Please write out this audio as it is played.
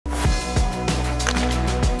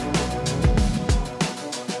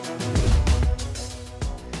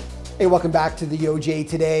Hey, welcome back to the OJ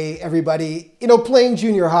Today, everybody. You know, playing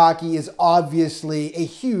junior hockey is obviously a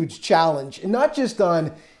huge challenge, and not just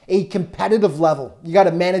on a competitive level. You got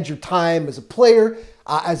to manage your time as a player,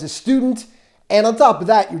 as a student, and on top of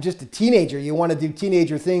that, you're just a teenager. You want to do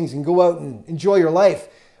teenager things and go out and enjoy your life.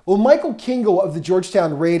 Well, Mikael Kingo of the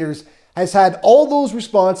Georgetown Raiders has had all those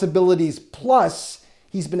responsibilities, plus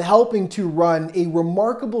he's been helping to run a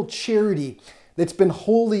remarkable charity that's been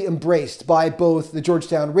wholly embraced by both the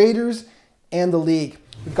Georgetown Raiders and the league.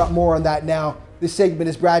 We've got more on that now. This segment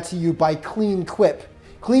is brought to you by Clean Quip.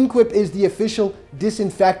 Clean Quip is the official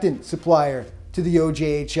disinfectant supplier to the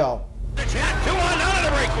OJHL. The chat, 2-1 out of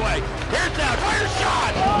the breakaway. Here's that fire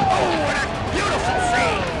shot. Oh, what a beautiful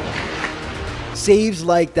save. Saves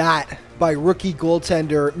like that by rookie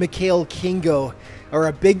goaltender Mikael Kingo are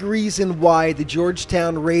a big reason why the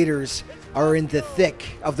Georgetown Raiders are in the thick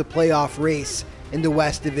of the playoff race in the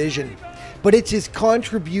West Division. But it's his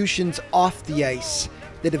contributions off the ice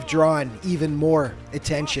that have drawn even more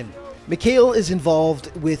attention. Mikael is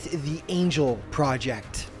involved with the Angel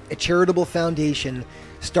Project, a charitable foundation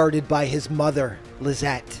started by his mother,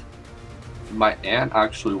 Lizette. My aunt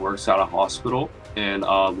actually works at a hospital in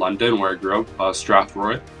London, where I grew up,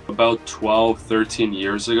 Strathroy. About 12, 13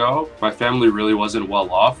 years ago, my family really wasn't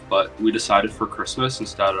well off, but we decided for Christmas,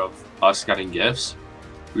 instead of us getting gifts,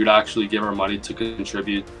 we'd actually give our money to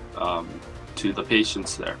contribute to the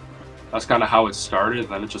patients there. That's kind of how it started, and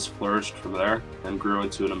then it just flourished from there and grew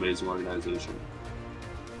into an amazing organization.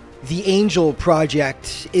 The Angel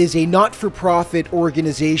Project is a not-for-profit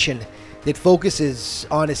organization that focuses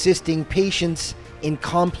on assisting patients in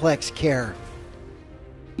complex care.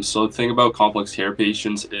 So the thing about complex care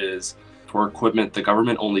patients is, for equipment, the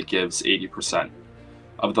government only gives 80%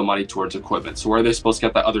 of the money towards equipment. So where are they supposed to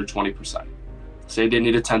get that other 20%? Say they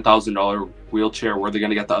need a $10,000 wheelchair, where are they going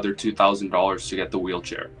to get the other $2,000 to get the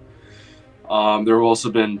wheelchair? There have also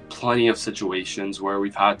been plenty of situations where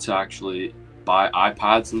we've had to actually buy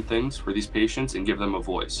iPads and things for these patients and give them a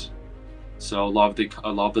voice. So a lot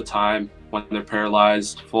of the time, when they're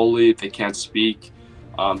paralyzed fully, they can't speak,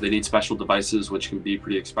 they need special devices, which can be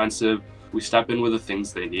pretty expensive. We step in with the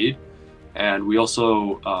things they need, and we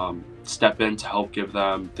also step in to help give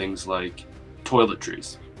them things like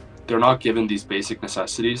toiletries. They're not given these basic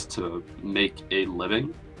necessities to make a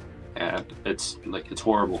living, and it's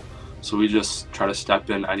horrible. So we just try to step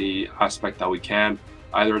in any aspect that we can.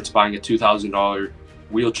 Either it's buying a $2,000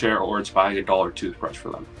 wheelchair or it's buying a $1 toothbrush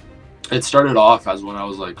for them. It started off as when I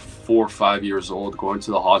was like 4 or 5 years old, going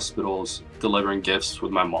to the hospitals, delivering gifts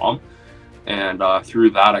with my mom. And through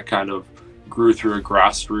that, I kind of grew through a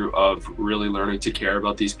grassroots of really learning to care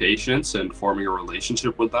about these patients and forming a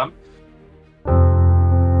relationship with them.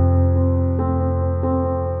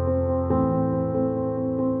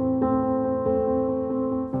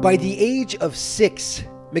 By the age of 6,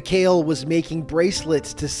 Mikael was making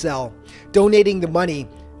bracelets to sell, donating the money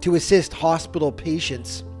to assist hospital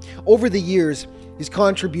patients. Over the years, his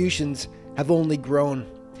contributions have only grown.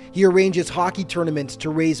 He arranges hockey tournaments to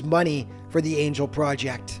raise money for the Angel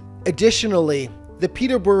Project. Additionally, the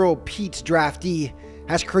Peterborough Pete's draftee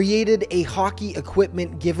has created a hockey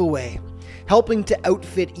equipment giveaway, helping to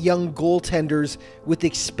outfit young goaltenders with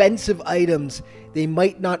expensive items they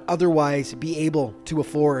might not otherwise be able to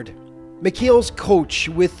afford. Mikael's coach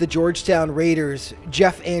with the Georgetown Raiders,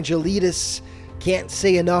 Jeff Angelidis, can't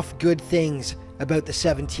say enough good things about the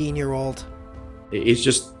 17-year-old.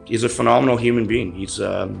 He's a phenomenal human being. He's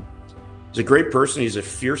a great person. He's a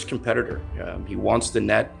fierce competitor. He wants the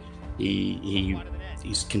net.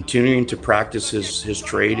 He's continuing to practice his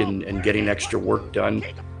trade and getting extra work done.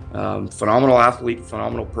 Phenomenal athlete,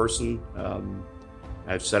 phenomenal person.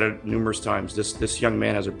 I've said it numerous times. This young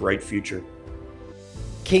man has a bright future.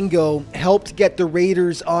 Kingo helped get the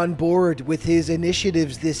Raiders on board with his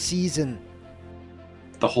initiatives this season.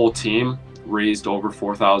 The whole team raised over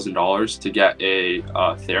 $4,000 to get a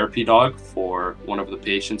therapy dog for one of the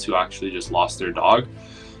patients who actually just lost their dog.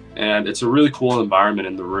 And it's a really cool environment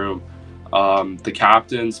in the room. The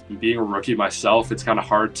captains, being a rookie myself, it's kind of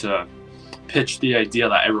hard to pitch the idea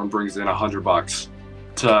that everyone brings in $100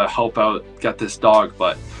 to help out get this dog,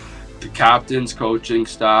 but the captains, coaching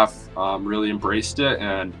staff really embraced it,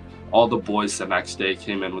 and all the boys the next day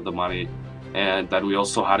came in with the money. And then we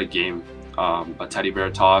also had a game, a teddy bear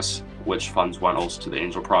toss, which funds went also to the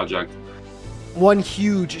Angel Project. One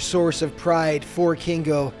huge source of pride for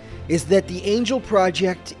Kingo is that the Angel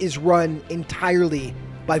Project is run entirely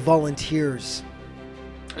by volunteers.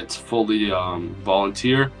 It's fully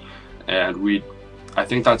volunteer, and I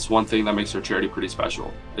think that's one thing that makes our charity pretty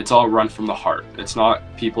special. It's all run from the heart. It's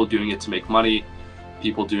not people doing it to make money,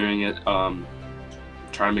 people doing it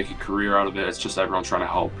trying to make a career out of it. It's just everyone trying to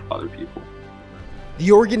help other people.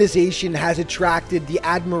 The organization has attracted the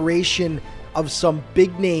admiration of some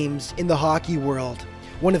big names in the hockey world,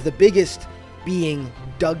 one of the biggest being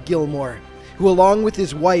Doug Gilmour, who along with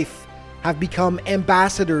his wife have become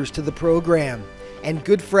ambassadors to the program and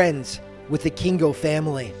good friends with the Kingo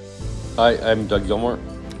family. Hi, I'm Doug Gilmour.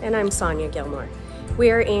 And I'm Sonia Gilmour.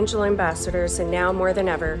 We are Angel Ambassadors, and now more than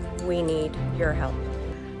ever, we need your help.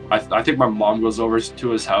 I think my mom goes over to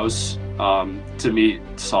his house to meet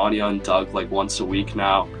Sonia and Doug like once a week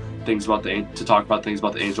now. To talk about things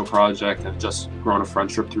about the Angel Project, and just grown a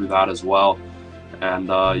friendship through that as well. And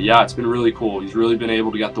yeah, it's been really cool. He's really been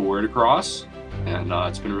able to get the word across, and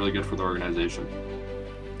it's been really good for the organization.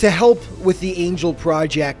 To help with the Angel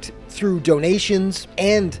Project through donations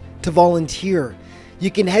and to volunteer,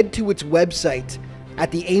 you can head to its website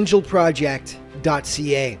at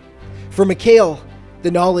theangelproject.ca. For Mikael, the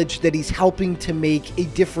knowledge that he's helping to make a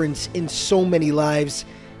difference in so many lives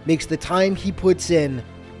makes the time he puts in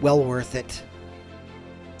well worth it.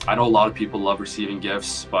 I know a lot of people love receiving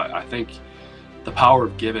gifts, but I think the power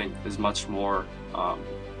of giving is much more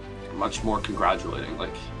congratulating.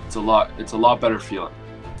 Like it's a lot better feeling.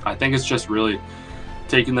 I think it's just really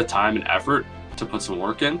taking the time and effort to put some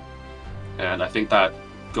work in, and I think that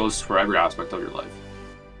goes for every aspect of your life.